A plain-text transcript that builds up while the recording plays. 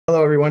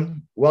Hello,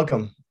 everyone.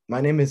 Welcome.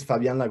 My name is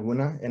Fabian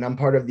Laguna, and I'm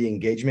part of the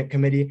engagement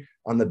committee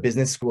on the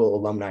Business School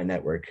Alumni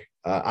Network.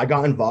 I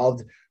got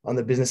involved on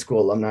the Business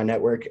School Alumni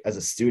Network as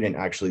a student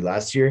actually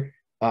last year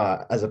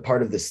as a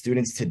part of the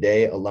Students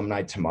Today,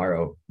 Alumni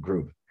Tomorrow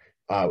group.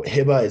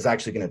 Hiba is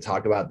actually going to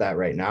talk about that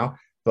right now,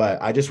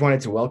 but I just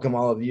wanted to welcome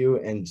all of you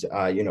and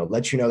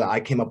let you know that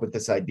I came up with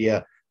this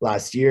idea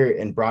last year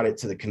and brought it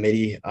to the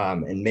committee.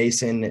 And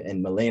Mason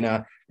and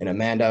Milena and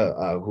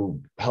Amanda,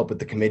 who help with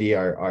the committee,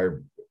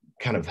 are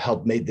kind of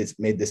helped made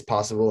this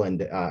possible,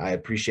 and I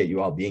appreciate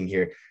you all being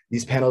here.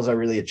 These panels are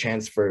really a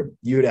chance for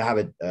you to have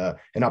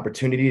an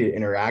opportunity to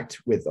interact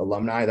with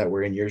alumni that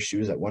were in your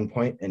shoes at one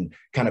point and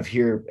kind of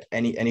hear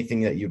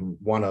anything that you'd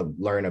want to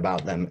learn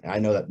about them. I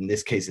know that in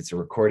this case it's a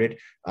recorded,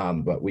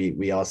 but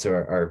we also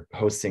are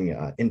hosting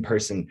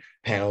in-person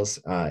panels,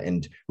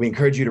 and we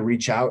encourage you to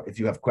reach out if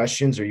you have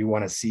questions or you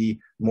want to see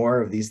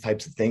more of these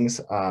types of things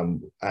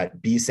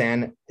at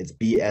BSAN. It's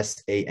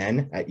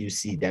BSAN at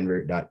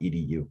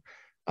ucdenver.edu.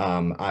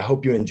 I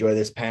hope you enjoy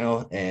this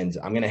panel, and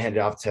I'm going to hand it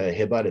off to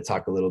Hiba to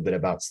talk a little bit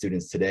about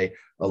Students Today,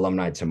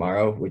 Alumni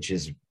Tomorrow, which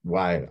is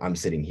why I'm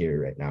sitting here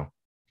right now.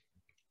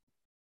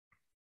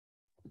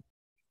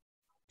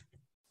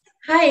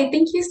 Hi,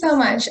 thank you so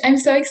much. I'm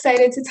so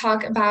excited to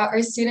talk about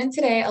our Student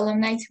Today,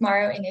 Alumni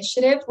Tomorrow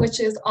initiative,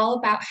 which is all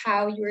about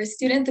how you're a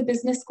student at the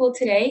business school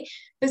today,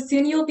 but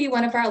soon you'll be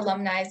one of our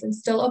alumni and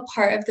still a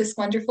part of this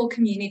wonderful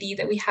community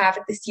that we have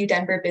at the U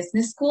Denver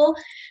Business School.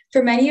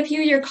 For many of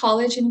you, your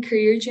college and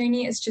career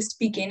journey is just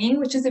beginning,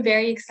 which is a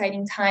very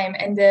exciting time,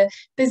 and the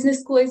business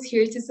school is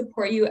here to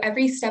support you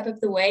every step of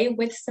the way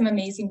with some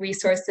amazing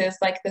resources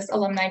like this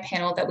alumni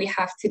panel that we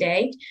have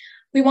today.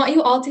 We want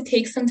you all to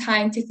take some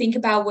time to think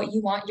about what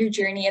you want your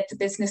journey at the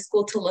business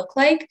school to look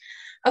like.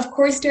 Of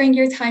course, during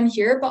your time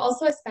here, but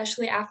also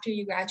especially after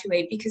you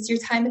graduate, because your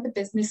time at the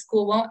business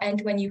school won't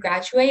end when you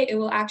graduate. It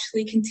will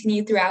actually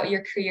continue throughout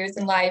your careers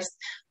and lives,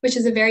 which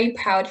is a very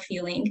proud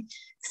feeling.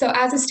 So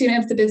as a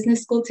student of the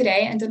business school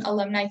today and an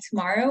alumni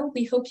tomorrow,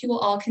 we hope you will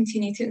all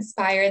continue to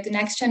inspire the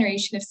next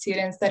generation of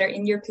students that are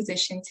in your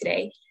position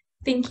today.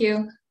 Thank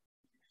you.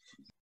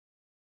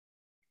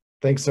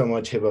 Thanks so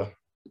much, Hiba.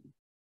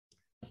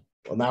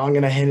 Well, now I'm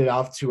going to hand it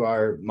off to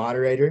our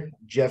moderator,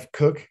 Jeff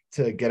Cook,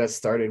 to get us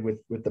started with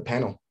the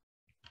panel.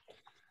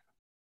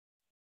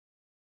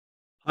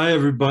 Hi,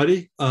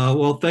 everybody.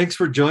 Well, thanks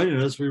for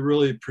joining us. We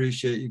really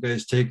appreciate you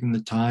guys taking the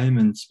time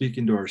and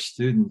speaking to our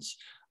students.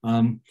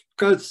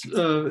 Got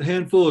a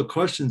handful of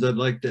questions I'd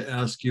like to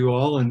ask you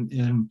all.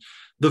 And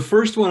the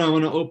first one I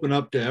want to open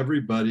up to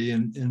everybody.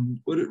 And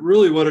what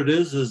it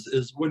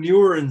is when you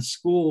were in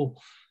school,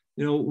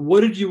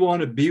 what did you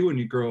want to be when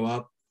you grow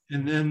up?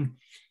 And then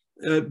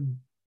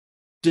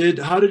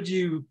how did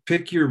you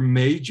pick your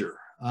major?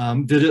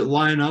 Did it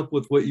line up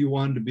with what you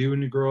wanted to be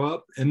when you grow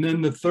up? And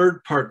then the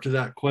third part to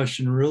that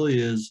question really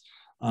is,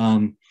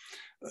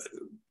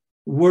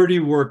 where do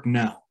you work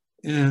now?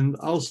 And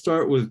I'll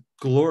start with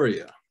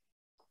Gloria.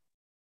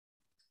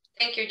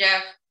 Thank you,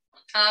 Jeff.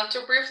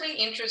 To briefly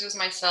introduce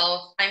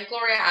myself, I'm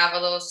Gloria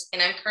Avalos,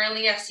 and I'm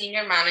currently a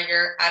senior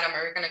manager at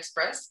American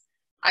Express.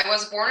 I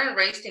was born and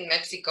raised in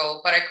Mexico,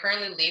 but I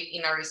currently live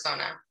in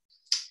Arizona.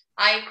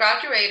 I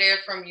graduated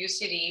from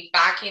UCD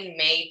back in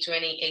May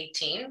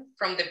 2018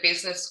 from the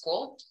business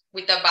school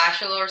with a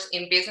bachelor's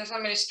in business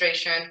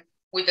administration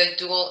with a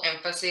dual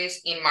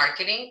emphasis in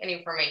marketing and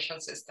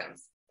information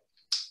systems.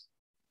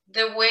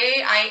 The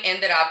way I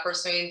ended up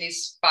pursuing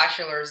this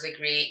bachelor's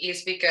degree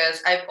is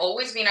because I've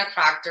always been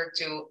attracted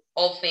to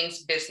all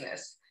things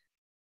business.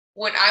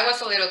 When I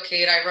was a little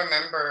kid, I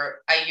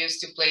remember I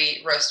used to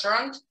play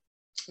restaurant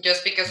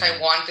just because I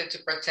wanted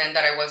to pretend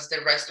that I was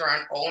the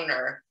restaurant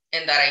owner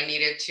and that I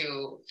needed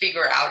to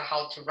figure out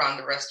how to run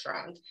the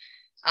restaurant.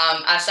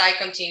 As I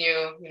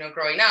continue,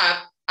 growing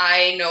up,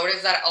 I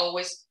noticed that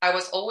I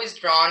was always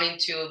drawn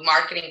into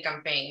marketing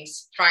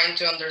campaigns, trying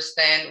to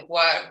understand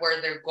what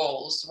were their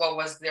goals, what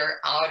was their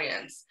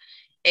audience,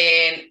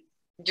 and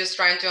just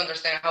trying to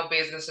understand how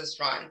businesses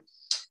run.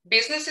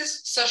 Business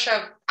is such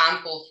an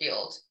ample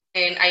field,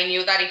 and I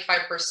knew that if I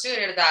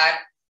pursued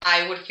that,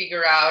 I would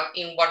figure out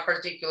in what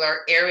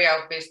particular area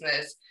of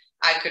business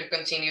I could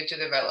continue to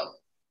develop.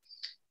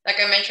 Like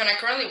I mentioned, I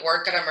currently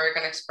work at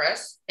American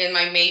Express, and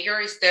my major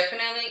is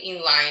definitely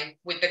in line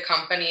with the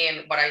company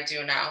and what I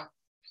do now.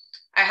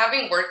 I have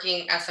been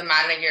working as a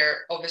manager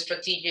of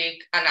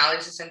strategic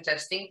analysis and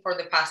testing for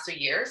the past 2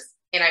 years,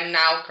 and I'm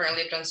now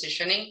currently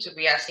transitioning to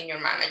be a senior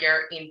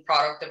manager in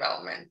product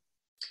development.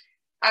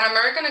 At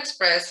American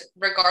Express,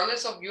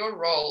 regardless of your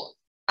role,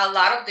 a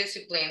lot of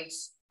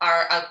disciplines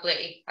are at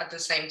play at the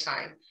same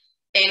time.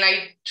 And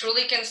I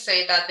truly can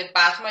say that the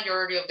vast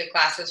majority of the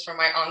classes from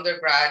my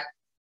undergrad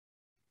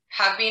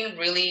have been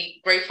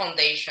really great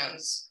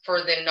foundations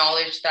for the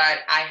knowledge that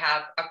I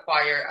have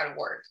acquired at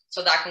work.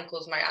 So that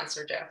concludes my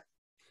answer, Jeff.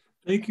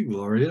 Thank you,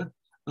 Gloria.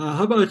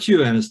 How about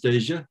you,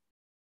 Anastasia?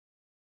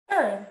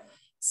 Sure.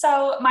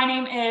 So my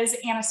name is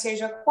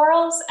Anastasia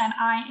Quarles, and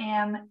I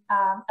am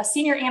a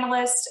senior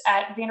analyst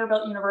at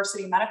Vanderbilt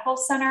University Medical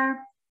Center.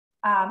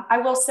 I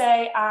will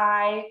say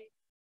I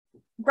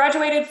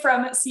graduated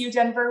from CU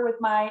Denver with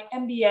my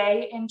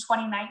MBA in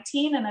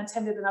 2019 and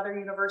attended another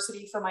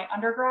university for my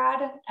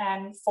undergrad.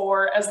 And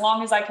for as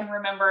long as I can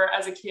remember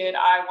as a kid,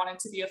 I wanted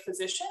to be a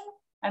physician.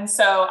 And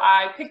so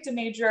I picked a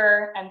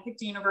major and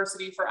picked a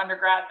university for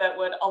undergrad that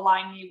would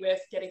align me with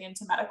getting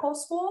into medical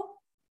school.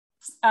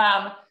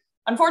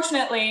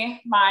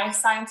 Unfortunately, my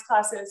science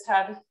classes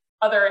had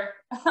other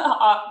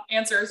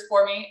answers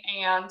for me,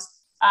 and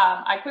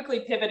I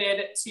quickly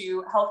pivoted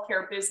to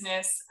healthcare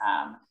business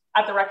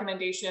at the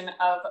recommendation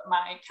of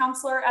my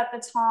counselor at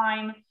the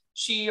time.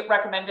 She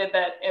recommended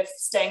that if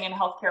staying in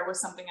healthcare was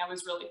something I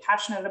was really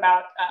passionate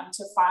about,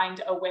 to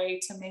find a way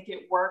to make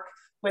it work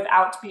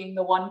without being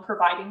the one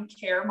providing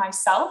care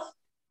myself.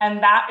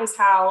 And that is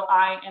how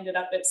I ended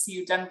up at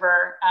CU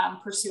Denver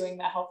pursuing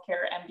the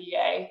healthcare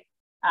MBA.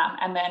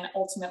 And then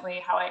ultimately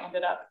how I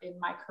ended up in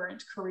my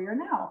current career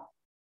now.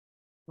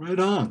 Right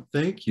on,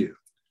 thank you.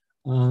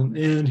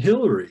 And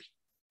Hillary.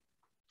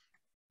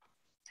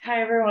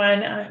 Hi,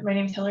 everyone. My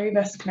name is Hillary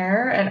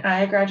Beskner, and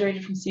I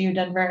graduated from CU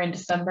Denver in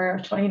December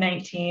of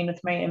 2019 with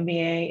my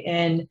MBA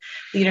in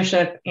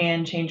leadership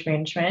and change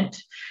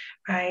management.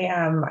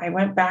 I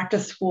went back to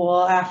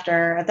school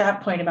after, at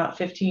that point, about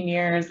 15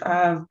 years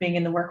of being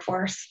in the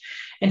workforce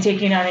and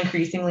taking on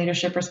increasing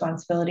leadership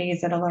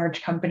responsibilities at a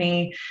large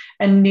company,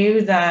 and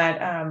knew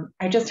that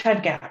I just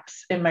had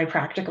gaps in my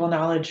practical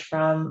knowledge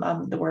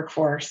from the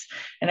workforce,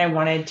 and I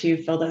wanted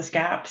to fill those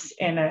gaps.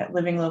 And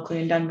living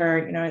locally in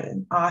Denver, you know,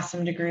 an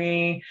awesome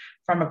degree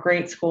from a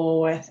great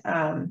school with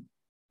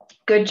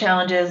good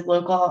challenges,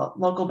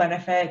 local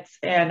benefits,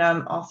 and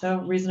also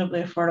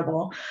reasonably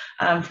affordable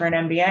for an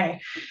MBA.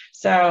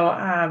 So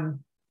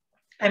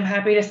I'm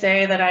happy to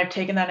say that I've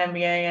taken that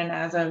MBA, and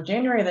as of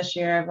January this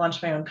year, I've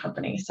launched my own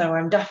company. So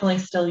I'm definitely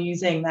still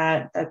using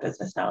that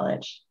business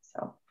knowledge.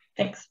 So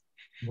thanks.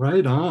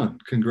 Right on.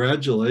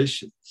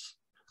 Congratulations.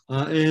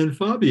 And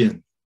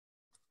Fabian.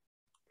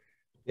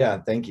 Yeah,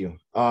 thank you.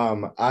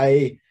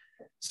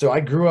 So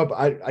I grew up,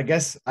 I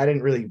guess I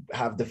didn't really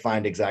have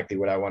defined exactly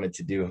what I wanted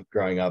to do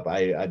growing up.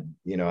 I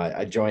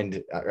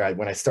joined,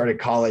 when I started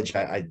college,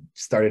 I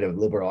started a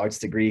liberal arts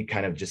degree,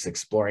 kind of just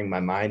exploring my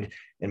mind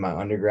in my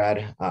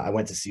undergrad. I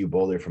went to CU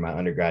Boulder for my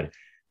undergrad,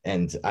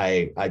 and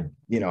I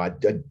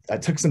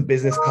took some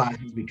business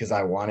classes because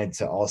I wanted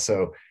to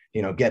also,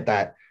 get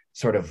that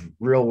sort of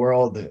real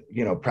world,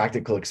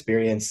 practical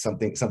experience,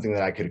 something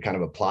that I could kind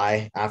of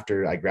apply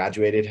after I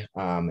graduated.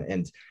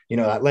 And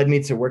that led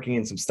me to working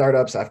in some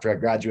startups after I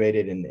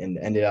graduated, and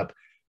ended up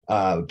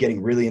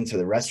getting really into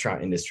the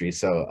restaurant industry.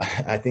 So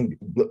I think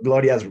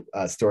Gloria's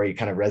story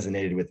kind of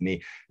resonated with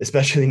me,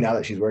 especially now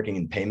that she's working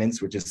in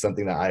payments, which is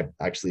something that I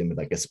actually am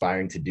like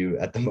aspiring to do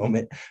at the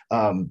moment.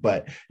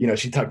 But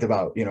she talked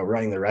about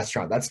running the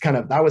restaurant.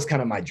 That was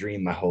kind of my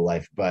dream my whole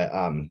life. But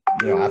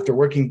after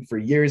working for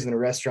years in a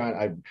restaurant,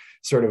 I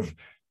sort of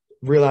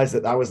realized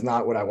that was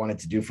not what I wanted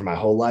to do for my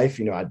whole life.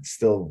 I'd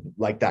still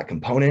like that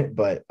component,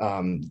 but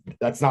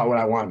that's not what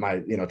I want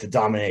to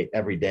dominate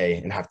every day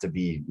and have to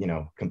be,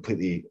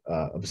 completely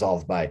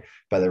absolved by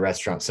the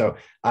restaurant. So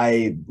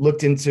I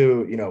looked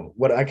into,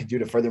 what I could do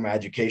to further my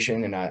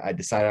education. And I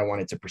decided I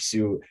wanted to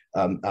pursue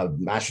a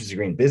master's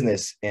degree in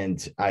business.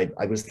 And I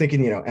was thinking,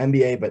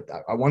 MBA, but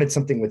I wanted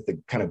something with the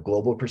kind of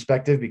global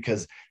perspective,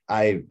 because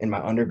in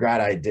my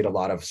undergrad, I did a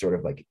lot of sort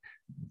of like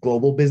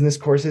global business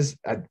courses.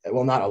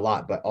 Well, not a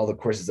lot, but all the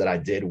courses that I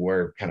did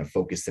were kind of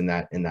focused in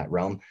that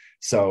realm.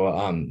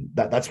 So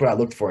that's what I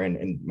looked for.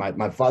 And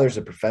my father's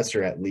a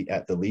professor at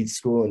the Leeds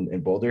School in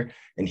Boulder,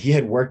 and he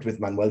had worked with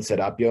Manuel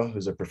Serapio,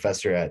 who's a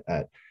professor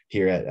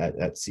here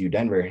at CU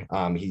Denver.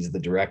 He's the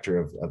director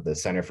of the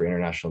Center for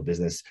International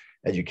Business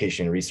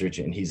Education and Research,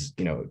 and he's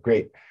a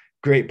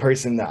great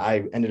person that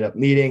I ended up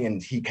meeting,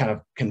 and he kind of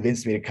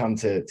convinced me to come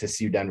to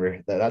CU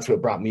Denver. That's what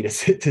brought me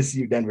to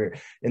CU Denver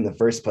in the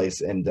first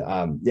place. And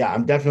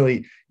I'm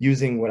definitely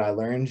using what I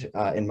learned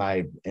in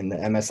the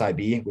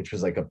MSIB, which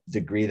was like a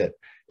degree that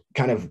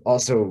kind of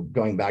also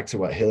going back to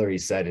what Hillary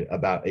said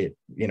about it,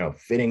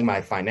 fitting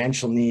my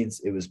financial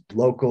needs. It was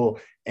local,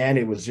 and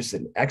it was just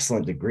an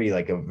excellent degree,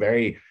 like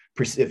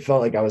it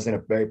felt like I was in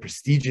a very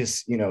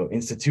prestigious,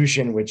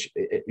 institution, which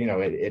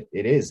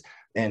it is.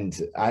 And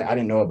I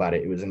didn't know about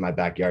it. It was in my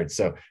backyard.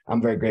 So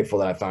I'm very grateful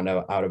that I found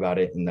out about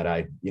it, and that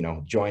I,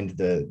 joined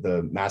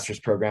the master's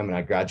program, and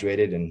I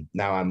graduated. And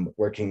now I'm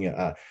working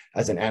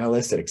as an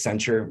analyst at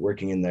Accenture,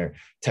 working in their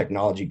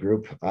technology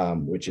group,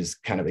 which is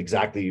kind of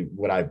exactly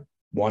what I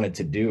wanted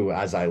to do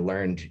as I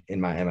learned in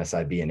my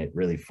MSIB, and it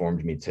really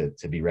formed me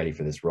to be ready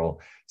for this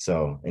role.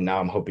 So, and now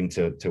I'm hoping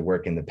to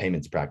work in the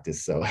payments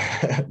practice. So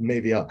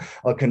maybe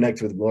I'll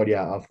connect with Gloria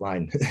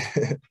offline.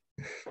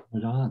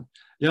 Right on.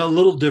 Yeah, a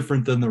little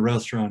different than the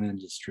restaurant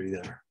industry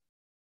there,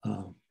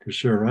 for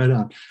sure. Right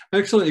on.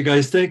 Excellent, you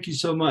guys. Thank you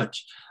so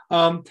much.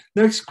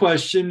 Next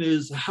question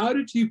is, how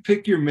did you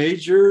pick your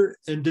major,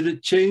 and did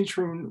it change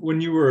from when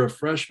you were a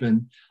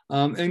freshman?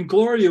 And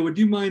Gloria, would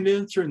you mind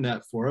answering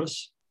that for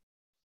us?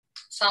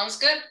 Sounds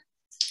good.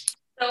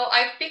 So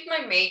I picked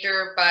my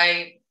major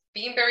by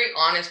being very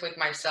honest with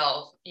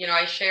myself.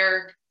 I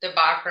shared the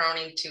background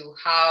into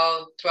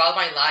how throughout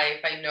my life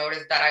I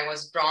noticed that I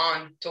was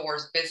drawn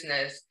towards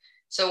business.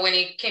 So when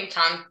it came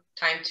time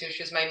to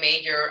choose my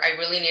major, I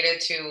really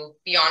needed to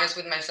be honest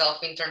with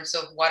myself in terms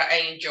of what I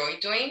enjoy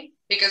doing,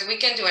 because we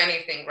can do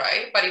anything,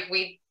 right? But if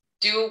we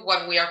do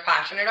what we are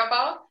passionate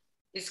about,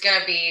 it's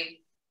gonna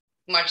be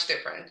much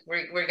different.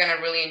 We're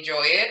gonna really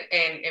enjoy it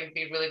and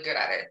be really good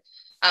at it.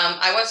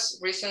 I was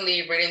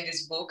recently reading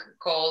this book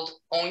called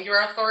Own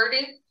Your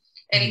Authority,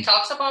 and it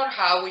talks about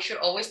how we should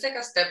always take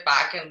a step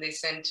back and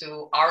listen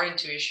to our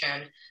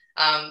intuition.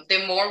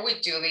 The more we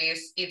do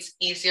this, it's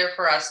easier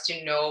for us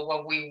to know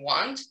what we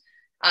want.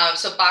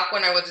 So back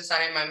when I was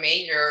deciding my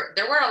major,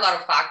 there were a lot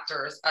of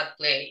factors at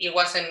play. It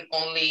wasn't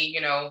only, you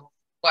know,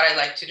 what I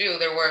like to do.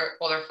 There were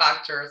other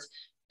factors,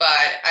 but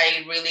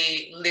I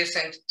really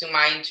listened to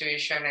my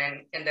intuition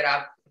and ended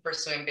up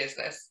pursuing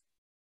business.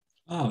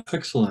 Oh,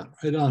 excellent.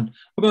 Right on.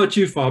 How about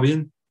you,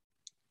 Fabian?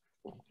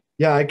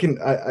 Yeah, I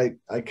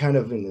kind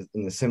of in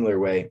the similar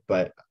way,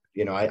 but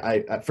you know,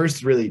 I at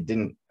first really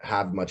didn't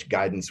have much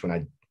guidance when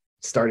I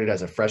started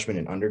as a freshman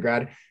in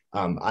undergrad.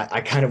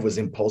 I kind of was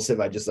impulsive.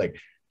 I just like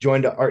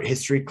joined an art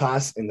history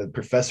class, and the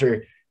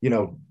professor, you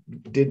know,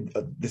 did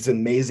this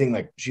amazing,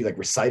 like she like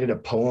recited a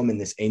poem in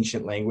this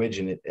ancient language,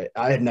 and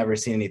I had never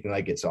seen anything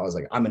like it. So I was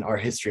like, I'm an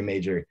art history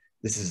major.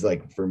 This is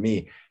like for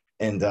me.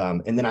 And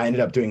then I ended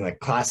up doing like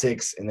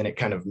classics, and then it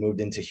kind of moved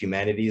into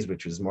humanities,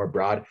 which was more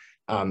broad.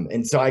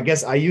 And so I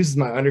guess I used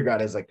my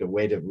undergrad as like a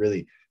way to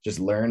really just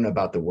learn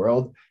about the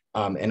world.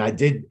 And I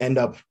did end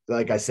up,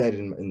 like I said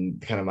in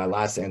kind of my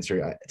last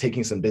answer,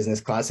 taking some business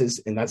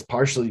classes. And that's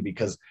partially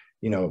because,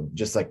 you know,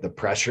 just like the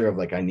pressure of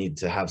like, I need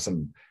to have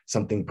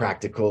something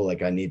practical,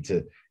 like I need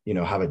to, you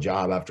know, have a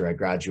job after I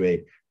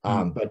graduate.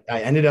 But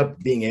I ended up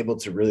being able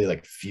to really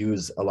like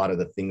fuse a lot of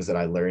the things that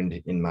I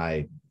learned in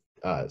my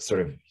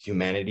sort of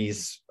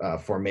humanities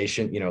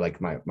formation, you know,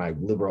 like my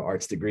liberal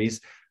arts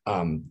degrees,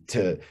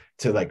 to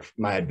like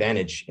my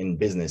advantage in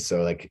business.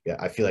 So like,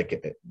 I feel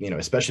like, you know,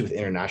 especially with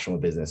international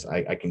business,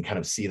 I can kind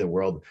of see the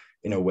world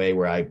in a way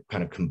where I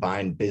kind of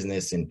combine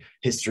business and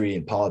history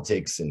and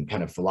politics and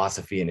kind of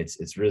philosophy. And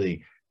it's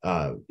really,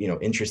 you know,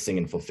 interesting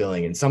and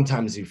fulfilling. And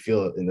sometimes you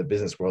feel in the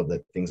business world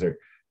that things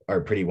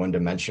are pretty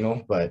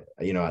one-dimensional, but,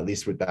 you know, at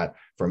least with that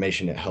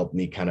formation, it helped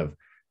me kind of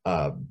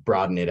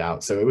broaden it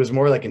out. So it was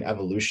more like an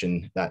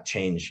evolution, that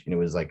change. And it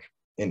was like,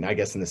 and I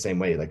guess in the same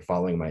way, like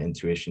following my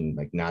intuition,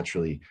 like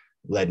naturally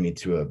led me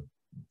to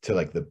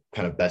like the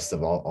kind of best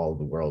of all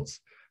the worlds.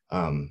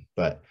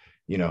 But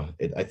you know,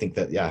 I think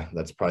that, yeah,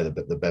 that's probably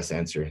the best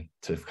answer,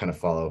 to kind of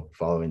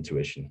follow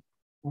intuition.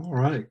 All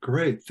right,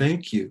 great.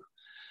 Thank you.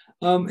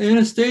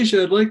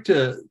 Anastasia, I'd like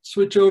to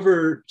switch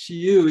over to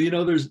you. You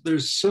know,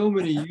 there's so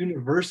many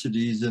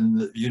universities in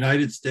the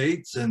United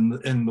States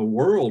and the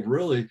world,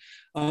 really.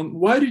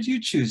 Why did you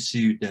choose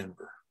CU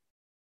Denver?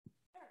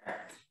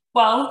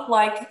 Well,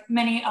 like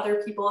many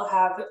other people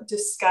have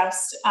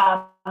discussed,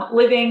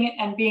 living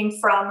and being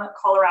from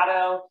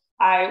Colorado,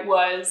 I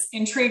was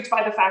intrigued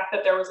by the fact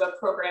that there was a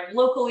program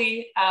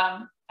locally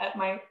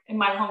in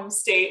my home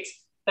state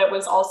that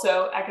was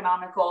also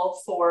economical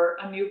for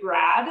a new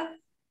grad.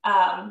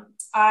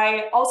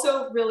 I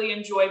also really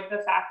enjoyed the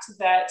fact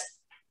that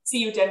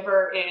CU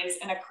Denver is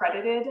an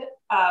accredited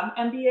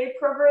MBA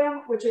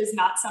program, which is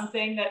not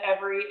something that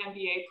every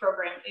MBA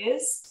program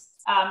is.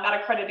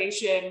 That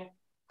accreditation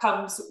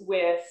comes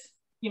with,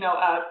 you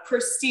know,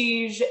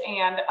 prestige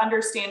and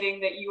understanding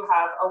that you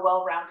have a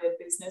well-rounded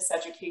business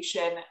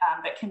education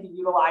that can be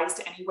utilized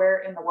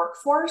anywhere in the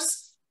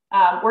workforce.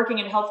 Working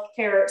in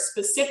healthcare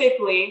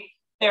specifically,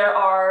 there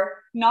are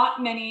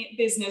not many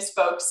business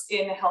folks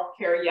in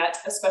healthcare yet,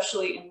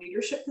 especially in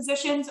leadership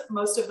positions.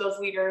 Most of those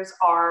leaders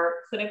are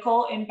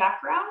clinical in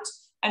background.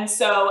 And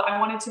so I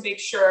wanted to make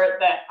sure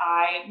that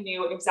I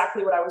knew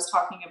exactly what I was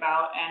talking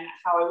about and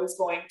how I was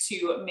going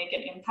to make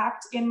an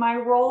impact in my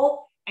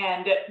role.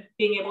 And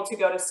being able to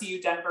go to CU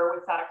Denver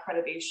with that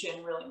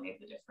accreditation really made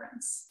the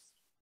difference.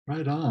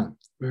 Right on.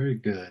 Very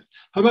good.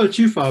 How about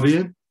you,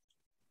 Fabian?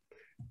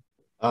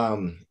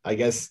 I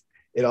guess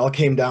it all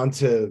came down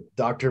to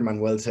Dr.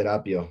 Manuel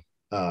Serapio.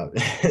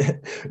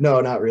 No,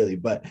 not really,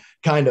 but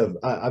kind of.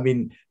 I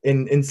mean,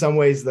 in some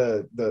ways,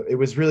 it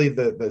was really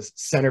the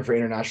Center for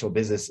International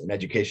Business and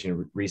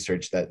Education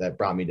Research that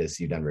brought me to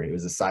CU Denver. It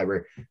was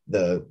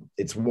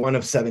it's one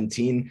of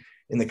 17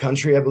 in the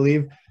country, I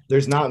believe.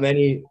 There's not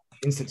many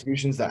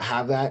institutions that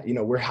have that. You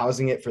know, we're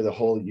housing it for the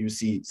whole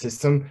UC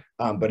system,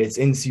 but it's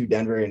in CU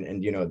Denver,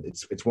 and you know,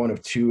 it's one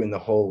of 2 in the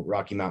whole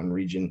Rocky Mountain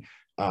region.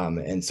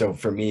 And so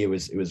for me, it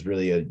was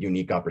really a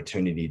unique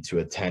opportunity to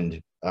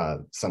attend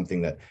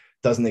something that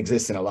doesn't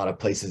exist in a lot of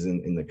places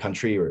in the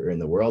country or in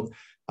the world.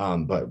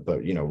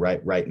 But you know,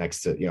 right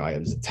next to, you know, it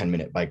was a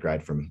 10-minute bike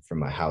ride from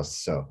my house.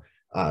 So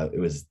it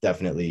was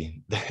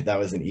definitely, that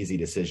was an easy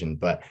decision.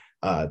 But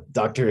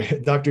Dr.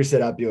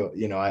 Serapio,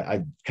 you know,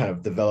 I kind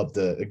of developed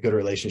a good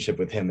relationship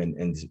with him,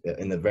 and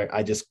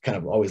I just kind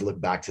of always look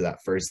back to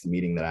that first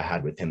meeting that I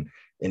had with him,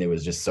 and it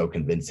was just so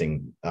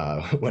convincing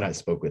when I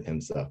spoke with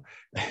him. So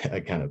I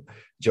kind of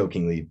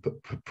jokingly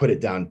put it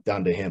down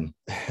to him.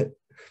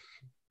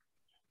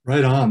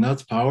 Right on.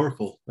 That's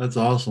powerful. That's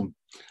awesome.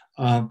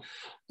 All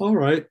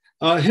right.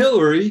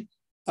 Hillary,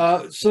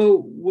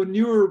 so when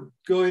you were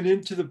going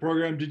into the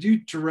program, did you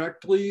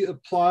directly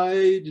apply?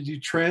 Did you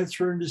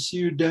transfer into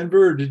CU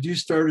Denver, or did you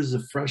start as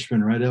a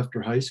freshman right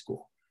after high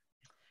school?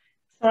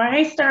 So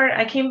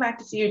I came back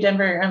to CU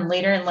Denver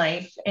later in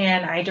life,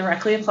 and I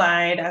directly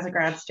applied as a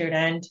grad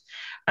student.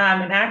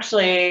 And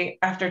actually,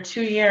 after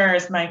 2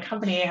 years, my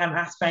company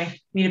asked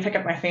me to pick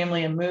up my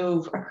family and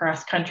move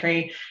across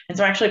country. And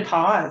so I actually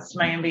paused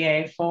my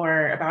MBA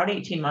for about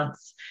 18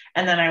 months.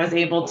 And then I was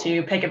able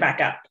to pick it back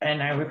up.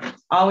 And I was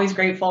always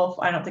grateful.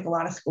 I don't think a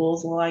lot of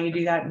schools will allow you to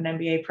do that in an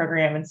MBA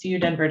program. And CU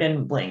Denver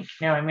didn't blink.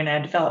 Now, I mean, I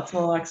had to fill out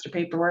some little extra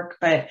paperwork,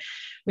 but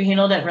we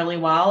handled it really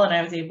well. And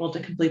I was able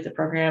to complete the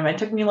program. It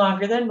took me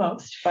longer than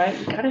most, but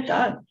we got it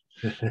done.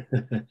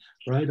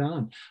 Right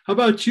on. How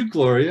about you,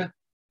 Gloria?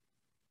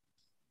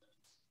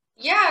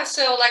 Yeah,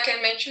 so like I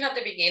mentioned at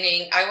the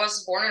beginning, I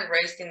was born and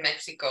raised in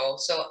Mexico.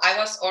 So I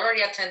was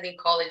already attending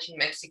college in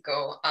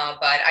Mexico,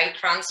 but I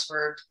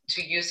transferred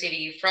to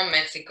UCD from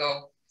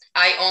Mexico.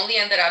 I only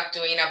ended up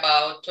doing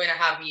about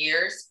 2.5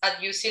 years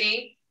at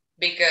UCD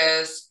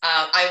because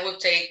I would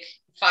take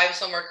 5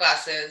 summer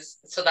classes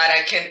so that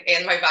I can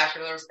end my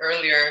bachelor's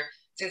earlier.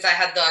 Since I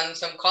had done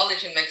some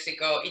college in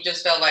Mexico, it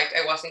just felt like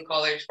I was in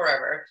college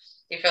forever.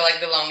 It felt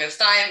like the longest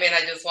time, and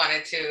I just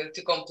wanted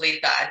to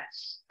complete that.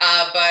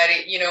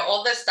 But you know,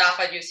 all the staff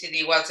at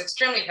UCD was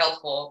extremely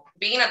helpful.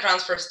 Being a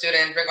transfer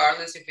student,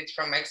 regardless if it's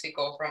from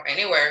Mexico, from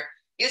anywhere,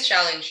 is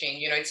challenging.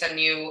 You know, it's a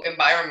new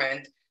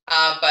environment,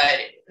 but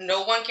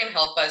no one can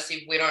help us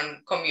if we don't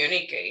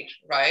communicate,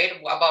 right,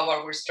 about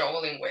what we're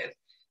struggling with.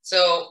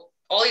 So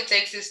all it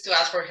takes is to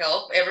ask for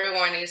help.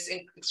 Everyone is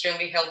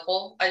extremely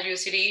helpful at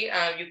UCD.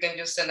 You can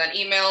just send an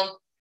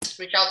email,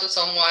 reach out to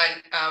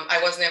someone.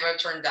 I was never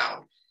turned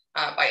down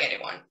by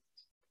anyone.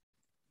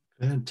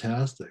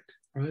 Fantastic.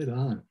 Right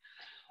on.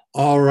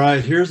 All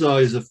right. Here's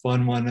always a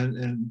fun one.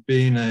 And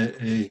being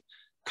a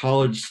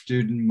college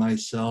student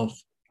myself,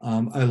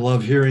 I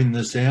love hearing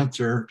this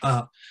answer.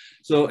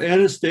 So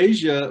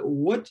Anastasia,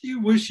 what do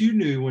you wish you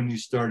knew when you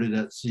started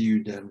at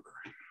CU Denver?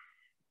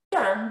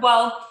 Sure.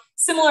 Well,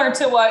 similar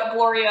to what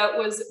Gloria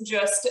was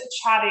just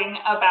chatting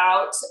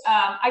about,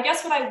 I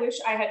guess what I wish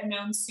I had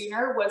known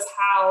sooner was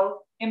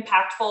how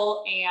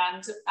impactful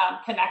and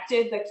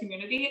connected the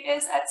community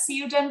is at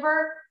CU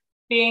Denver.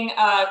 Being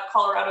a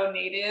Colorado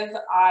native,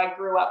 I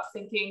grew up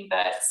thinking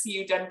that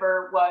CU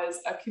Denver was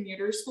a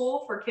commuter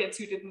school for kids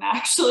who didn't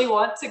actually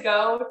want to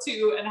go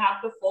to and have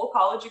the full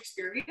college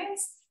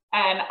experience.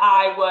 And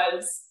I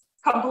was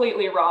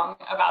completely wrong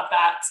about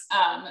that.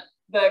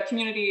 The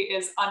community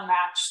is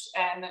unmatched,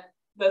 and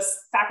the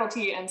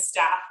faculty and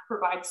staff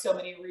provide so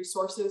many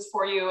resources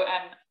for you.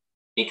 And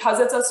because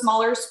it's a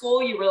smaller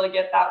school, you really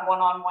get that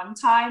one-on-one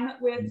time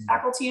with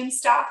faculty and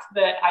staff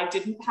that I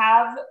didn't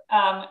have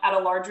at a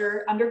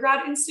larger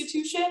undergrad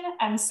institution.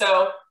 And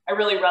so I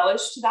really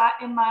relished that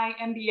in my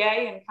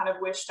MBA and kind of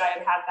wished I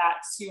had had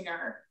that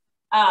sooner.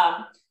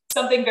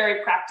 Something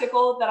very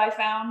practical that I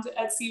found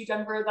at CU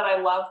Denver that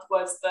I loved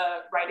was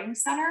the Writing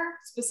Center,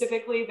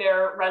 specifically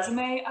their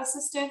resume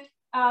assistant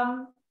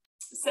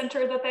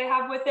center that they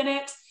have within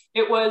it.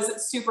 It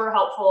was super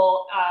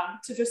helpful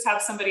to just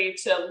have somebody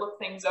to look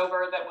things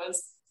over that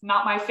was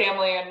not my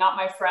family and not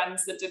my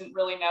friends that didn't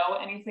really know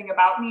anything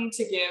about me,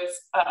 to give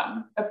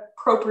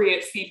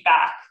appropriate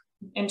feedback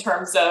in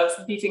terms of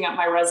beefing up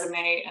my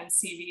resume and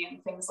CV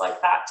and things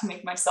like that to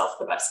make myself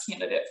the best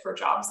candidate for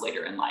jobs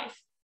later in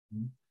life.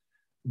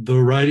 The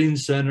Writing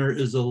Center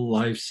is a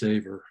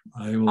lifesaver.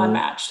 I will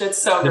unmatched.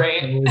 It's so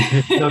great.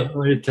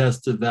 definitely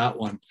attest to that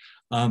one.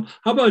 How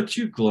about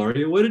you,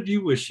 Gloria? What did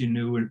you wish you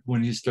knew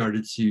when you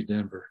started CU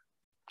Denver?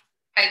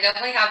 I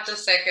definitely have to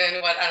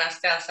second what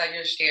Anastasia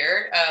just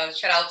shared.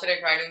 Shout out to the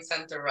Writing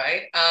Center,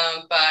 right?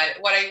 But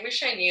what I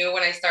wish I knew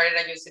when I started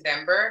at UC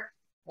Denver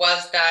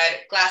was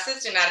that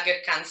classes do not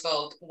get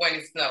canceled when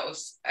it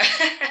snows.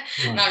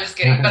 No, I'm just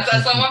kidding. But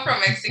as someone from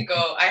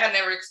Mexico, I had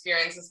never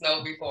experienced the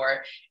snow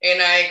before.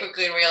 And I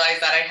quickly realized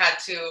that I had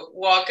to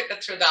walk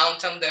through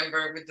downtown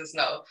Denver with the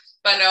snow.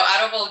 But no,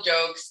 out of all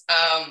jokes,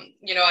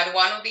 you know, at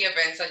one of the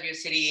events at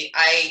UCD,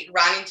 I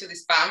ran into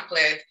this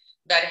pamphlet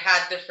that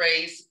had the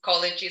phrase,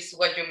 "College is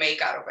what you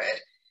make out of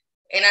it."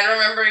 And I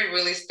remember it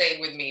really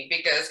stayed with me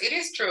because it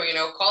is true, you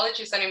know,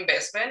 college is an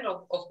investment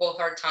of both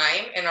our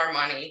time and our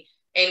money.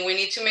 And we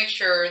need to make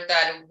sure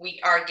that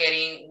we are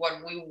getting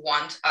what we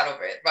want out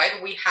of it,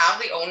 right? We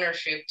have the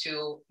ownership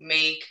to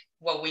make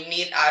what we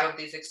need out of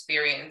this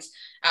experience.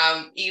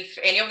 If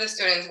any of the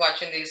students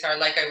watching this are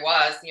like I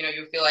was, you know,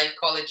 you feel like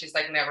college is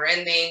like never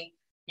ending,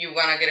 you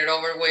want to get it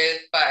over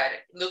with, but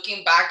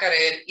looking back at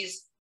it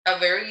is a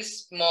very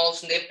small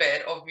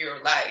snippet of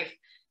your life.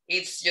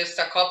 It's just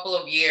a couple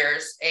of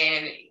years.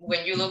 And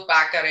when you look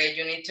back at it,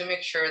 you need to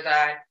make sure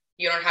that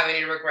you don't have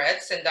any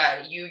regrets and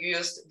that you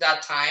used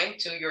that time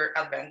to your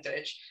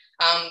advantage.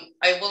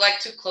 I would like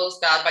to close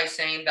that by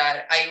saying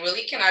that I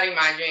really cannot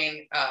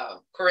imagine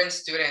current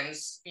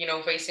students, you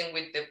know, facing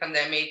with the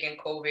pandemic and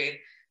COVID,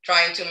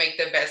 trying to make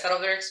the best out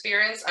of their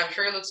experience. I'm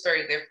sure it looks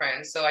very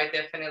different. So I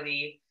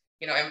definitely,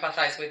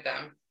 empathize with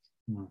them.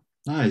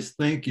 Nice,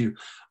 thank you.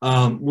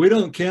 We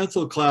don't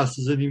cancel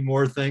classes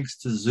anymore thanks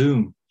to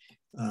Zoom.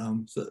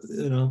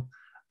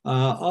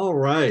 All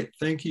right,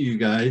 thank you, you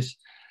guys.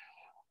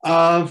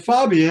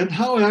 Fabian,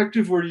 how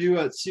active were you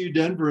at CU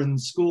Denver in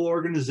school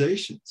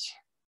organizations?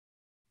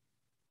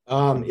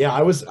 Yeah,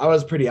 I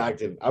was pretty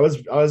active. I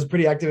was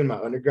pretty active in my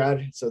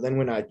undergrad. So then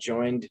when I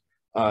joined,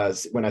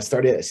 when I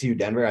started at CU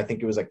Denver, I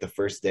think it was like the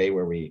first day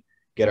where we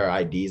get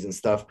our IDs and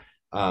stuff.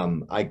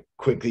 I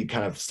quickly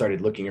kind of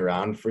started looking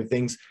around for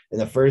things. And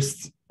the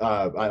first,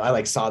 I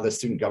like saw the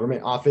student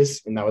government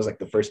office, and that was like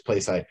the first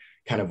place I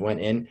kind of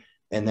went in.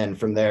 And then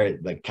from there,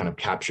 it like kind of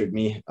captured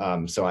me.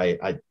 So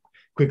I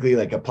quickly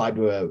like applied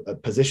to a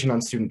position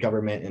on student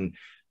government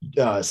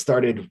and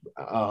started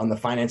on the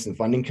finance and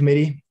funding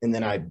committee. And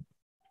then I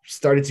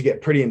started to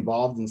get pretty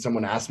involved, and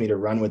someone asked me to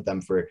run with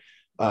them for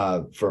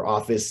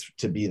office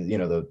to be,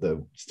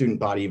 the student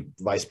body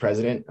vice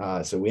president.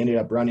 So we ended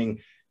up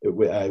running. It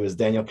was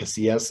Daniel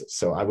Casillas.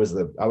 So I was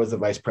the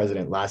vice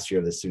president last year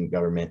of the student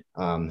government.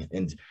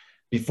 And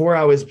before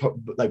I was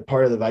like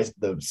part of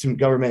the student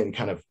government and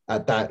kind of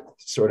at that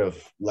sort of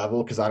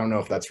level, because I don't know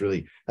if that's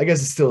really, I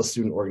guess it's still a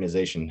student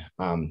organization.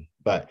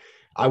 But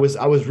I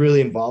was really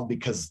involved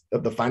because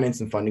of the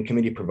finance and funding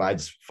committee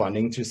provides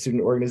funding to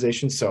student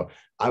organizations. So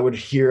I would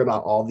hear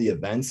about all the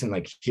events and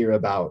like hear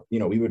about,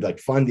 we would like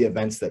fund the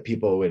events that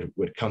people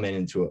would come in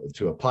and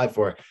to apply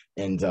for.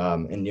 And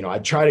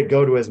I'd try to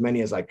go to as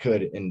many as I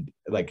could. And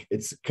like,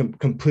 it's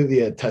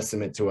completely a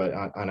testament to what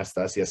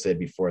Anastasia said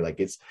before. Like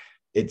it's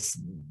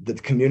the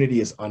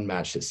community is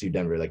unmatched at CU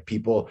Denver. Like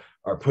people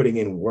are putting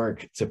in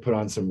work to put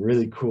on some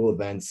really cool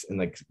events and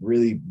like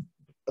really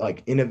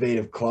like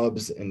innovative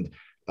clubs and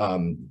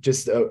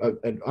just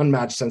an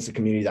unmatched sense of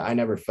community that I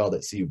never felt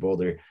at CU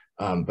Boulder.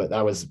 But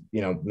that was,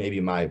 maybe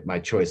my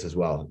choice as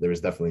well. There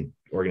was definitely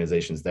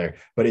organizations there,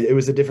 but it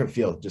was a different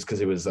feel just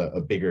because it was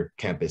a bigger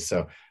campus.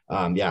 So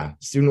yeah,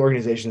 student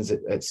organizations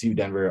at CU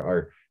Denver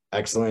are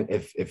excellent.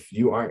 If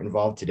you aren't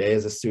involved today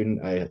as a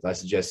student, I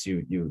suggest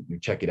you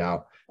check it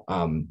out.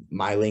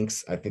 My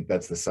links, I think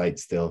that's the site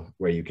still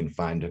where you can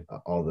find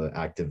all the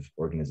active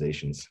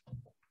organizations.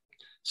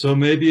 So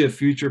maybe a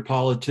future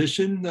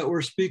politician that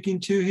we're speaking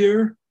to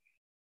here?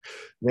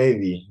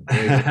 Maybe.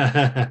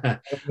 I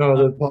don't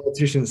know, the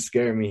politicians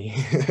scare me.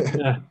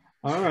 Yeah.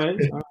 All right.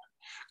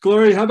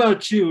 Gloria, how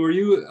about you? Were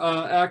you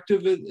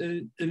active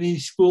in any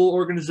school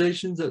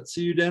organizations at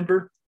CU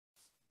Denver?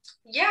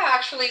 Yeah,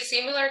 actually,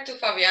 similar to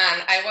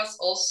Fabian, I was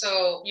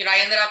also, I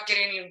ended up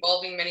getting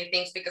involved in many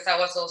things because I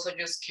was also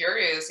just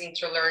curious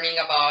into learning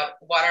about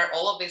what are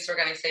all of these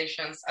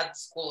organizations at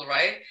school,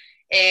 right?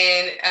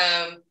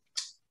 And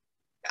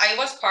I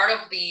was part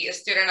of the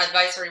student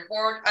advisory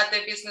board at the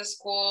business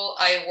school.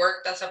 I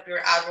worked as a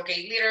peer advocate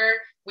leader,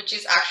 which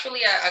is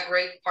actually a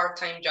great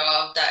part-time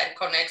job that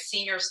connects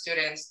senior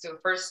students to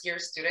first-year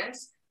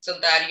students so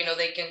that,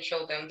 they can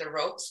show them the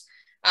ropes.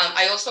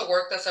 I also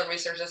worked as a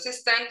research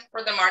assistant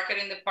for the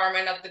marketing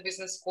department of the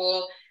business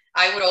school.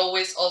 I would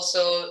always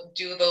also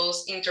do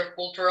those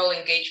intercultural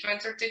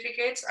engagement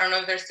certificates. I don't know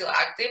if they're still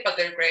active, but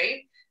they're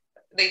great.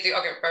 They do.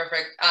 Okay,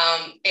 perfect.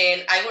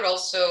 And I would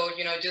also,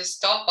 just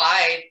stop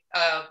by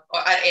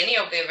at any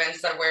of the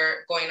events that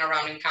were going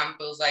around in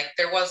campus. Like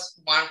there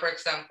was one, for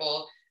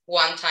example,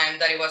 one time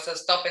that it was a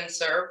stop and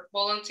serve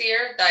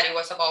volunteer, that it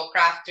was about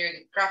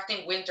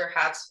crafting winter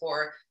hats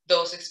for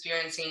those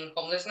experiencing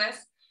homelessness.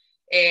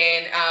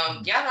 And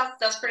yeah,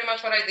 that's pretty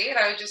much what I did.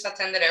 I just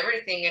attended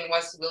everything and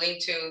was willing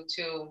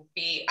to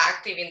be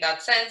active in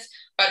that sense.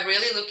 But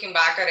really looking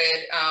back at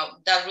it,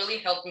 that really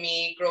helped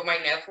me grow my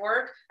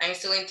network. I'm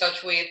still in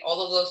touch with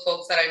all of those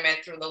folks that I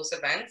met through those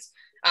events.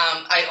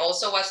 I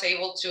also was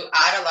able to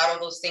add a lot of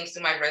those things to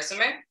my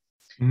resume.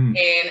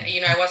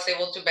 And, I was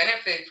able to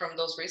benefit from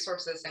those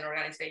resources and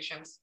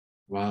organizations.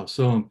 Wow,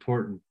 so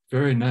important.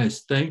 Very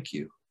nice. Thank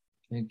you.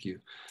 Thank you.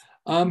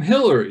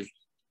 Hillary,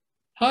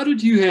 how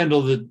did you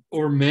handle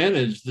or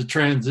manage the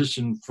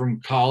transition from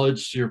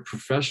college to your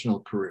professional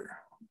career?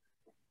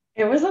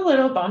 It was a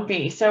little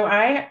bumpy. So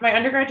my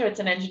undergraduate's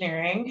in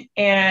engineering,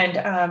 and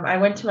I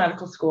went to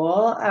medical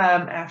school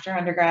after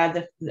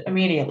undergrad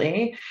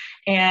immediately.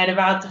 And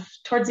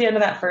towards the end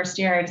of that first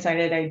year, I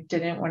decided I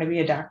didn't want to be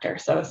a doctor.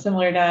 So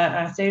similar to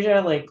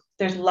Anastasia, like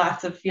there's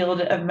lots of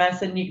field of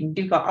medicine. You can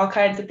do all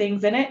kinds of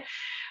things in it.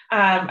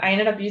 I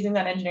ended up using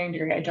that engineering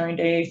degree. I joined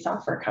a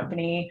software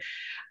company.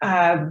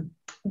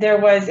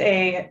 This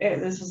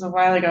was a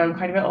while ago, I'm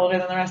quite a bit older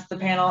than the rest of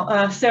the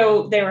panel.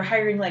 So they were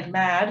hiring like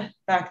mad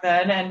back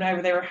then,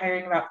 and they were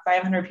hiring about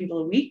 500 people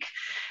a week.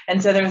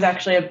 And so there was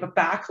actually a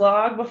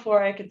backlog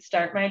before I could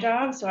start my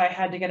job. So I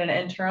had to get an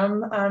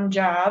interim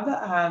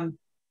job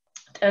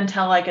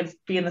until I could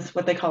be in this,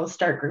 what they call a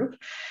start group.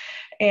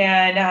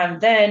 And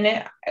then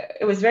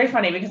it was very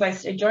funny because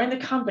I joined the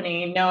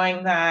company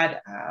knowing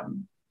that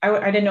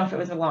I didn't know if it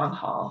was a long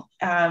haul.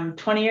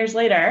 20 years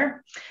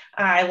later,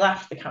 I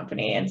left the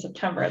company in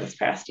September of this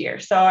past year.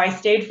 So I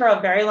stayed for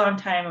a very long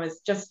time. It was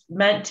just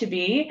meant to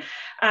be.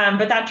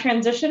 But that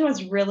transition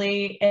was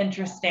really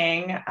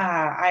interesting.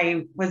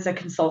 I was a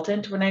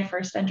consultant when I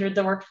first entered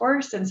the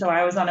workforce. And so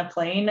I was on a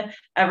plane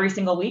every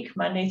single week,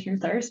 Monday through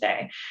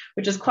Thursday,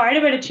 which is quite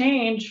a bit of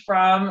change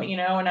from, you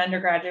know, an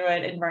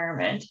undergraduate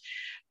environment.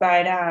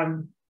 But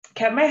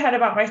kept my head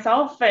about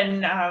myself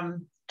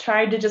and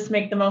tried to just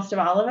make the most of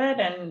all of it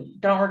and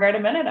don't regret a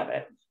minute of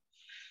it.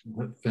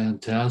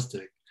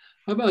 Fantastic.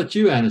 How about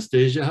you,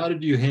 Anastasia? How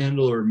did you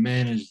handle or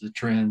manage the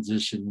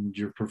transition in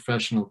your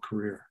professional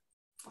career?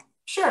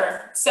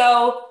 Sure.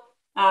 So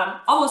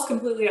almost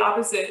completely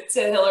opposite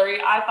to Hillary.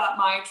 I thought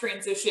my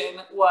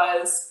transition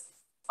was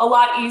a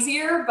lot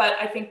easier, but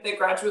I think the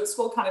graduate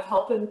school kind of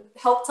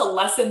helped to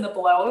lessen the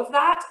blow of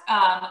that.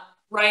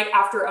 Right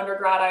after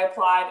undergrad, I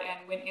applied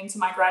and went into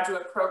my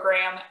graduate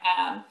program.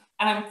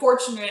 And I'm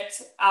fortunate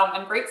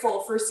and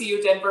grateful for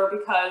CU Denver,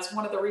 because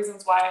one of the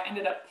reasons why I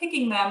ended up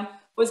picking them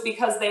was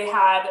because they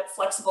had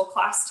flexible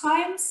class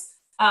times,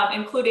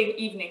 including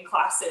evening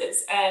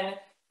classes. And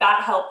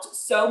that helped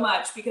so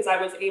much because I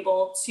was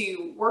able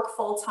to work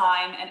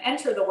full-time and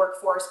enter the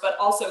workforce, but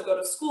also go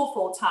to school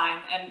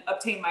full-time and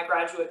obtain my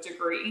graduate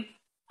degree.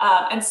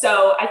 And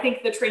so I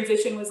think the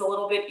transition was a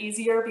little bit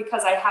easier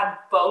because I had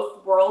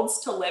both worlds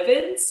to live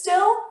in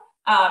still.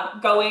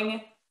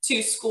 Going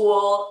to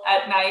school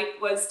at night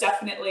was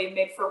definitely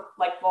made for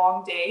like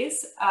long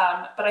days.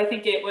 But I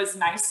think it was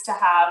nice to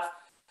have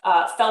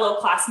fellow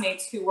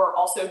classmates who were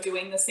also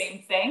doing the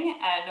same thing.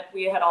 And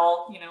we had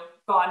all, you know,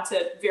 gone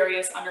to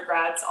various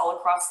undergrads all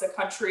across the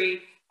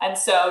country. And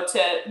so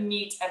to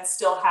meet and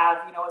still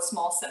have, you know, a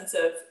small sense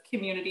of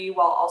community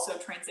while also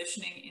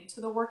transitioning into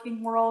the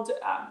working world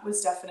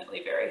was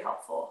definitely very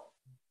helpful.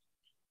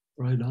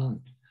 Right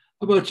on.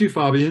 How about you,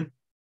 Fabian?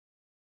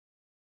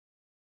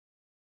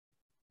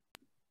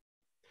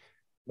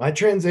 My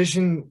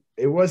transition,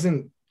 it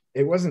wasn't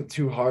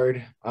too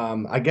hard.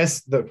 I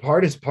guess the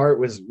hardest part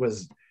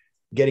was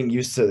getting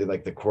used to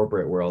like the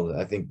corporate world.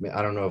 I think,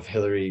 I don't know if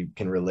Hillary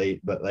can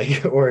relate, but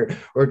like, or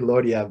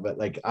Gloria, but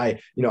like I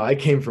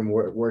came from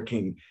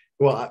working.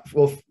 Well,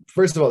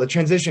 first of all, the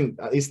transition,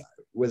 at least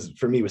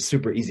for me, was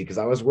super easy because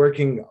I was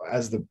working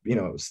as the, you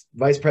know,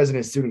 vice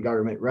president of student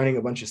government, running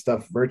a bunch of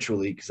stuff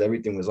virtually because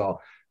everything was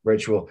all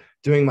virtual,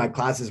 doing my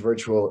classes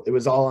virtual. It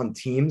was all on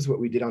Teams, what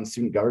we did on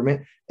student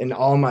government, and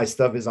all my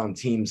stuff is on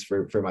Teams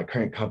for my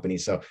current company.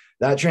 So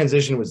that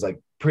transition was like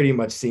pretty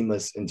much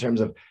seamless in terms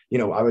of, you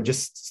know, I would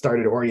just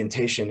started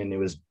orientation and it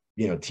was,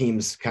 you know,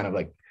 Teams kind of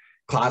like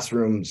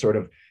classroom sort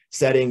of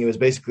setting. It was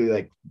basically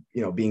like,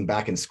 you know, being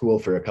back in school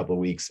for a couple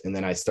of weeks, and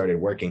then I started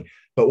working.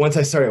 But once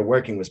I started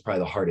working was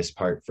probably the hardest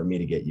part for me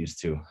to get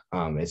used to.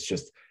 It's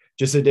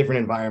just a different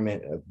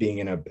environment of being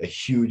in a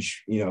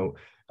huge, you know,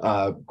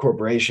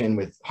 corporation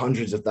with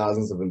hundreds of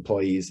thousands of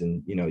employees,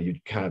 and you know, you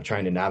kind of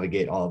trying to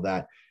navigate all of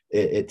that.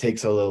 It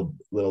takes a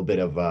little bit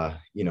of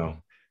you know,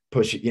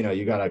 push. You know,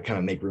 you got to kind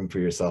of make room for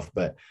yourself.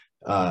 But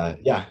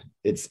yeah,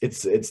 it's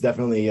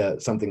definitely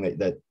something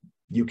that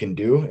you can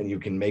do, and you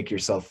can make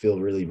yourself feel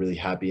really, really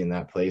happy in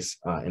that place.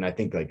 And I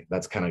think like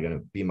that's kind of going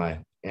to be my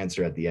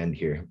answer at the end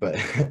here. But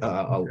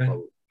I'll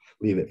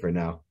leave it for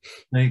now.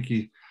 Thank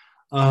you.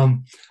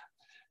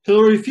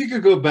 Hillary, if you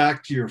could go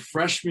back to your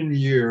freshman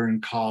year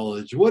in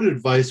college, what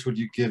advice would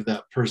you give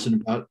that person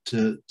about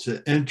to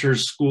enter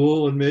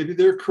school and maybe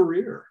their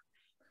career?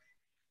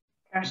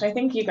 Gosh, I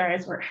think you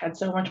guys had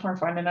so much more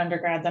fun in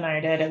undergrad than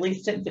I did, at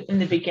least in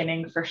the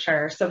beginning for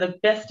sure. So the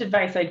best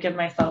advice I'd give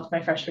myself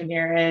my freshman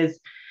year is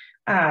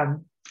I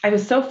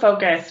was so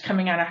focused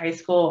coming out of high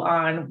school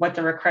on what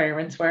the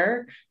requirements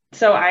were.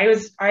 So I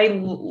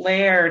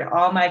layered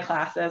all my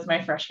classes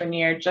my freshman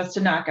year just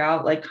to knock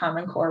out like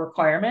Common Core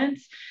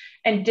requirements,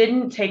 and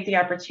didn't take the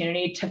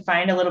opportunity to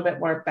find a little bit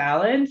more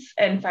balance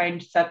and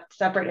find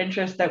separate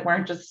interests that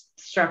weren't just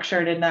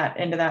structured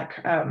into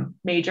that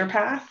major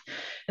path.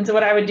 And so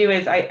what I would do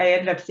is I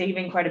ended up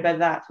saving quite a bit of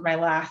that for my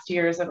last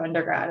years of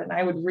undergrad. And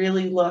I would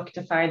really look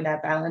to find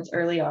that balance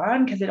early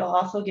on, because it'll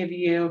also give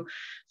you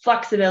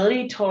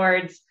flexibility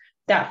towards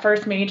that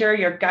first major.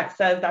 Your gut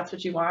says that's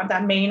what you want.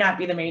 That may not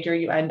be the major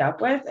you end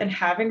up with. And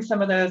having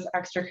some of those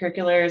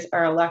extracurriculars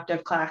or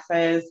elective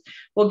classes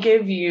will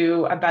give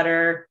you a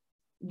better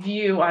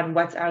view on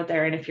what's out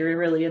there and if you're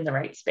really in the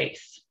right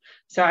space.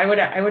 So I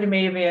would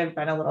maybe have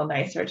been a little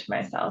nicer to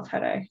myself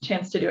had I a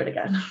chance to do it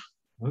again.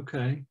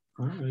 Okay.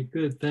 All right,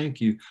 good. Thank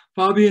you.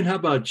 Fabian, how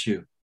about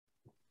you?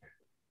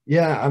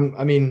 Yeah,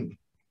 I mean,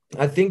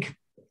 I think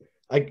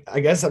I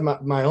guess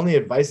my only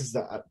advice is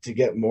to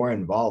get more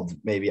involved.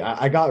 Maybe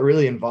I got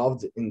really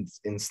involved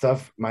in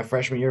stuff my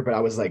freshman year, but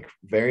I was like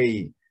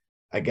very,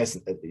 I guess,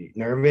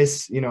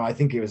 nervous. You know, I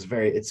think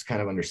it's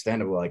kind of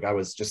understandable. Like I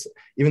was just,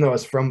 even though I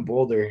was from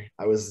Boulder,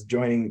 I was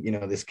joining, you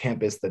know, this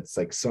campus that's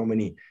like so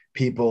many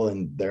people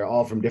and they're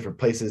all from different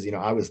places. You know,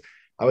 I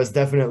was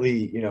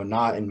definitely, you know,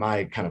 not in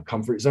my kind of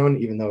comfort zone,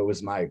 even though it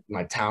was my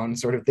town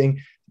sort of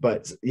thing.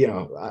 but you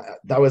know,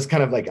 that was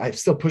kind of like, I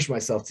still pushed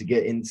myself to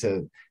get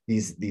into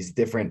these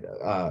different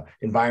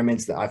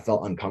environments that I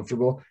felt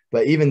uncomfortable.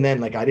 But even then,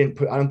 like I don't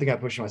think I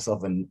pushed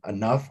myself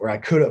enough, or I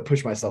could have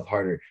pushed myself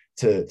harder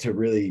to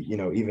really, you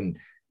know,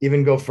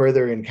 even go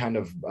further and kind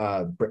of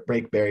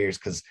break barriers.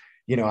 Cause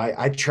you know,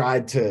 I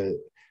tried to,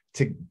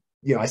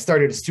 you know, I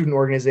started a student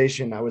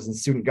organization. I was in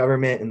student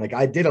government, and like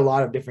I did a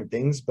lot of different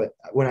things. But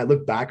when I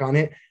look back on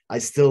it, I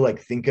still like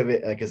think of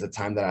it like as a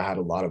time that I had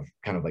a lot of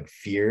kind of like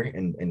fear,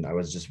 and I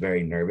was just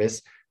very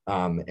nervous.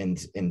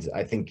 And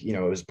I think, you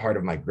know, it was part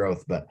of my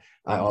growth, but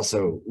I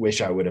also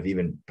wish I would have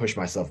even pushed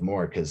myself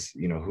more, because,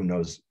 you know, who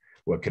knows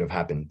what could have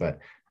happened. But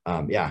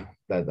yeah,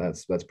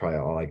 that's probably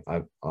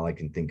all I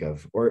can think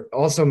of. Or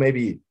also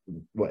maybe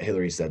what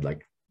Hillary said,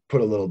 like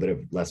put a little bit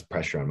of less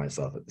pressure on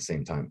myself at the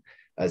same time.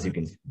 As you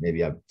can,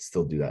 maybe I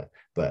still do that,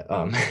 but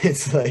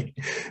it's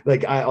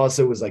like I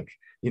also was like,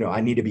 you know,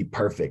 I need to be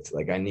perfect.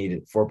 Like I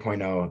need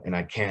 4.0, and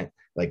I can't,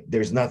 like,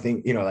 there's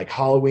nothing, you know, like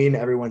Halloween,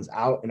 everyone's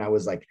out, and I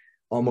was like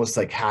almost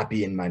like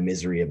happy in my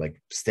misery of like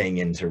staying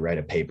in to write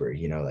a paper,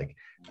 you know, like,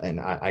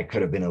 and I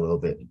could have been a little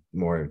bit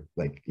more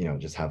like, you know,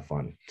 just have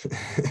fun.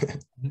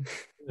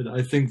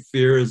 I think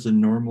fear is a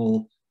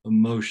normal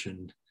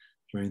emotion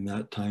during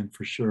that time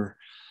for sure.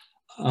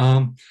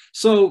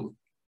 So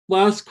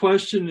last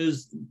question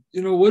is,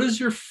 you know, what is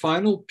your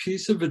final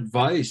piece of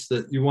advice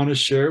that you want to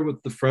share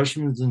with the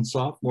freshmen and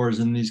sophomores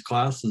in these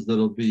classes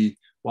that'll be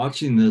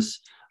watching this?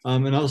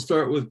 And I'll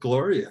start with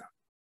Gloria.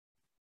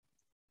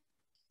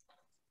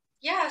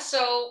 Yeah,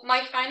 so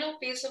my final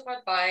piece of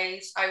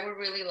advice, I would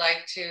really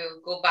like to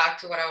go back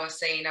to what I was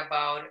saying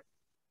about,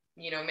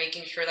 you know,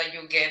 making sure that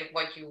you get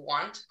what you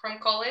want from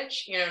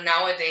college. You know,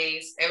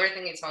 nowadays,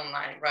 everything is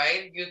online,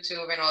 right?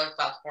 YouTube and other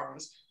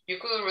platforms. You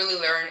could really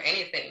learn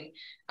anything.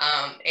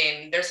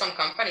 And there's some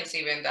companies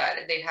even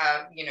that they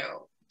have, you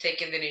know,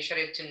 taken the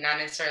initiative to not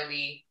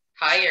necessarily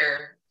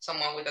hire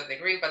someone with a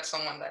degree, but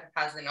someone that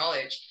has the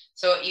knowledge.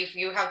 So if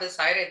you have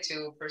decided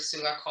to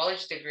pursue a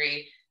college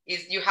degree,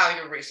 you have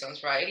your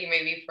reasons, right? It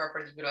may be for a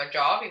particular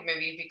job. It may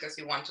be because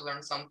you want to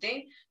learn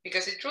something,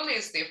 because it truly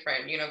is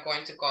different, you know,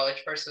 going to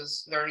college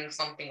versus learning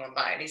something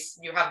online.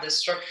 You have the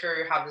structure,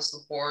 you have the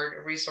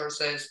support,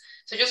 resources.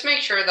 So just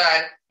make sure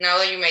that now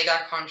that you made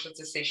that conscious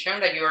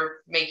decision, that you're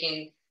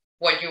making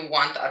what you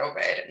want out of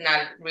it,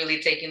 not really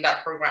taking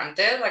that for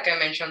granted. Like I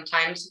mentioned,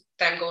 time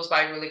goes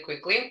by really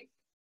quickly,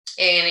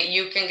 and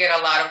you can get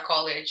a lot of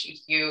college if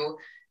you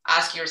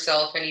ask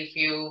yourself, and if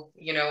you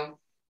know,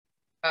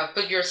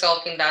 put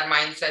yourself in that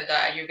mindset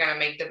that you're going to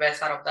make the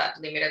best out of that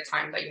limited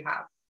time that you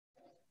have.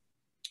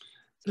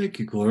 Thank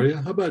you,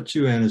 Gloria. How about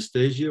you,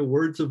 Anastasia?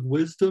 Words of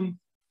wisdom?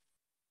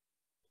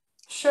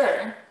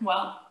 Sure.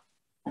 Well,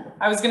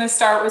 I was going to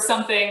start with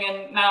something,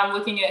 and now I'm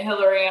looking at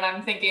Hillary and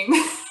I'm thinking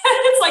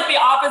it's like the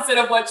opposite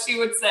of what she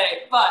would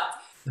say.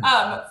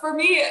 But for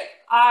me,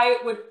 I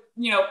would,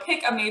 you know,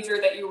 pick a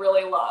major that you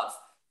really love,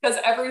 because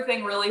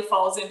everything really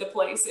falls into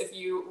place if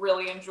you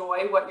really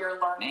enjoy what you're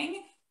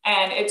learning.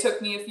 And it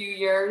took me a few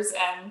years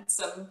and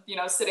some, you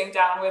know, sitting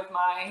down with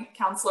my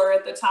counselor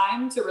at the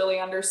time to really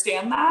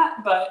understand that.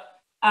 But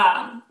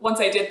once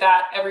I did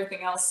that,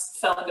 everything else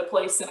fell into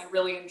place, and I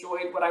really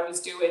enjoyed what I was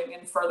doing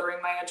and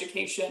furthering my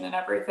education and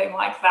everything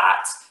like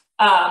that.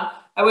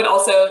 I would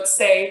also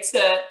say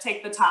to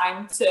take the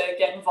time to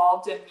get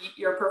involved and meet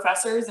your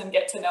professors and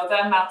get to know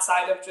them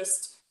outside of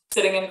just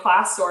sitting in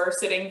class or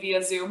sitting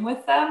via Zoom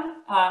with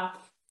them.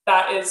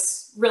 That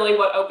is really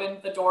what opened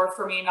the door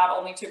for me, not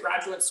only to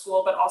graduate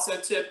school, but also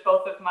to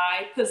both of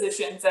my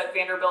positions at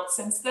Vanderbilt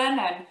since then.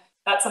 And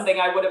that's something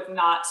I would have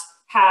not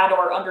had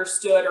or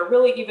understood or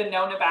really even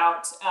known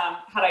about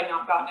had I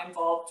not gotten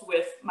involved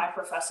with my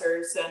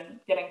professors and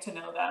getting to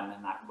know them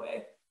in that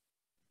way.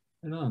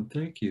 Right on,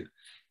 thank you.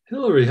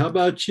 Hillary, how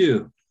about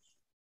you?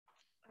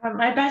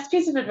 My best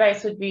piece of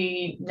advice would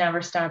be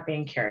never stop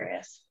being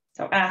curious.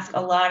 So ask a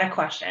lot of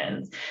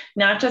questions,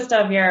 not just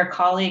of your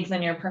colleagues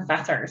and your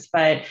professors,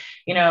 but,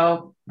 you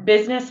know,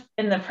 business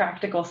in the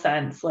practical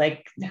sense,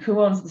 like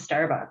who owns the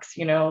Starbucks,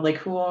 you know, like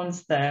who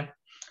owns the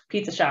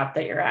pizza shop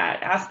that you're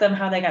at. Ask them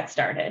how they got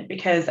started,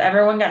 because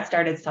everyone got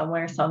started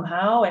somewhere,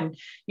 somehow, and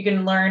you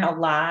can learn a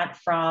lot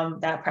from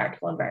that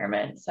practical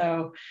environment.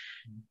 So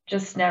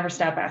just never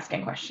stop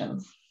asking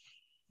questions.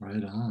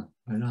 Right on,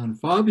 right on.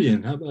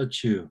 Fabian, how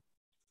about you?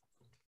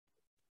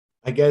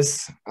 I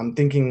guess I'm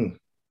thinking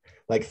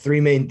like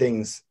three main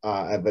things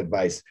of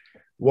advice.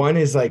 One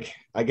is like,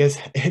 I guess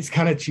it's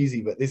kind of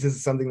cheesy, but this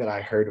is something that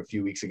I heard a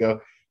few weeks ago.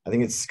 I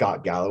think it's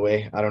Scott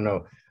Galloway. I don't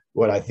know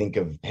what I think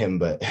of him,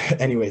 but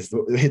anyways,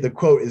 the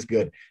quote is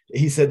good.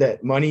 He said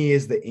that money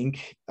is the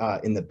ink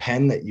in the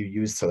pen that you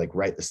use to like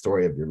write the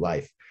story of your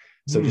life.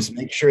 So just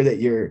make sure that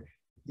you're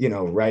you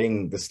know,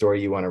 writing the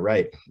story you want to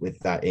write with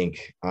that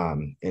ink.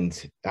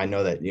 And I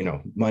know that, you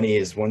know, money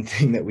is one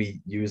thing that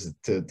we use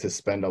to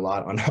spend a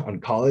lot on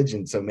college.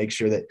 And so make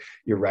sure that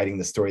you're writing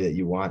the story that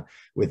you want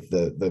with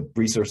the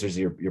resources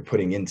you're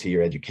putting into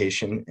your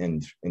education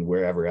and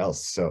wherever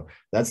else. So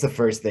that's the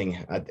first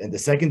thing. And the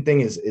second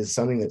thing is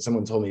something that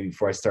someone told me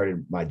before I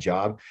started my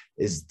job,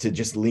 is to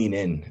just lean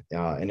in.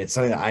 And it's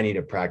something that I need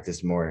to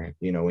practice more.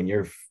 You know, when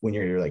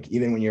you're like,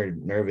 even when you're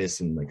nervous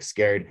and like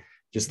scared,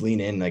 just lean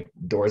in. Like,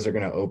 doors are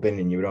going to open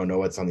and you don't know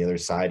what's on the other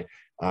side.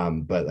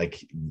 But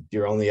like,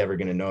 you're only ever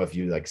going to know if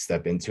you like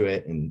step into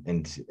it.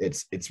 And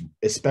it's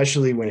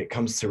especially when it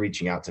comes to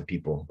reaching out to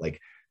people, like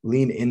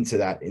lean into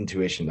that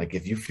intuition. Like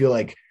if you feel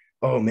like,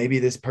 oh, maybe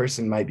this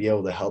person might be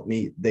able to help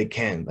me, they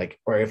can. Like,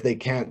 or if they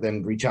can't,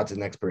 then reach out to the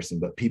next person.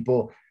 But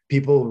people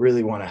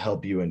really want to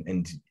help you,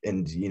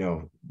 and you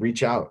know,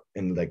 reach out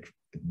and like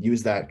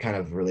use that kind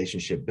of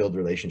relationship, build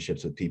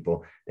relationships with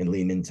people and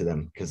lean into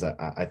them, because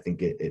I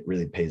think it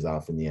really pays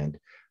off in the end.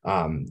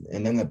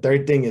 And then the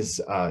third thing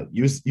is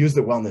use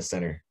the wellness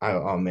center.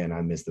 Oh man,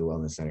 I miss the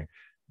wellness center.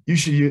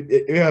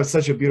 You have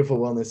such a beautiful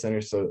wellness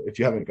center. So if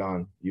you haven't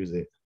gone, use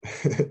it.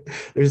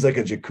 There's like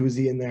a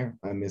jacuzzi in there.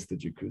 I miss the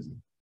jacuzzi.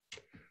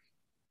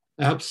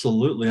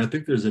 Absolutely. I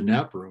think there's a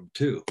nap room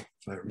too,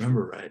 if I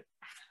remember right.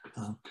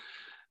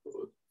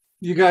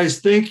 You guys,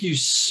 thank you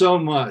so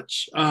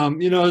much.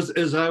 You know,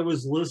 as I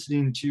was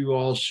listening to you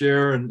all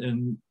share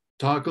and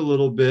talk a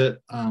little bit,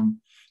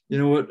 you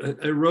know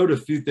what, I wrote a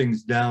few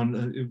things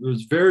down. It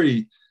was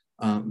very,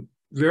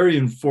 very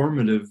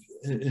informative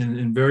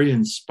and very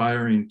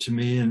inspiring to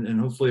me and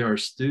hopefully our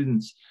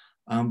students.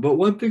 But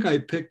one thing I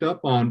picked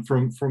up on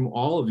from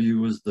all of you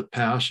was the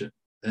passion,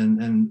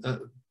 and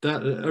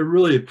that I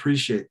really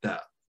appreciate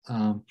that.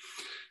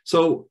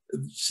 So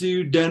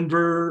CU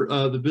Denver,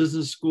 the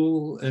business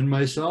school, and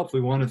myself, we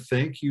want to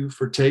thank you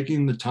for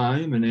taking the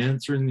time and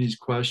answering these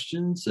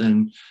questions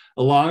and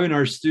allowing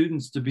our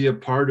students to be a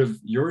part of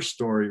your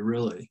story,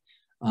 really.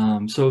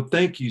 So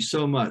thank you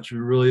so much. We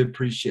really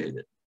appreciate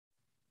it.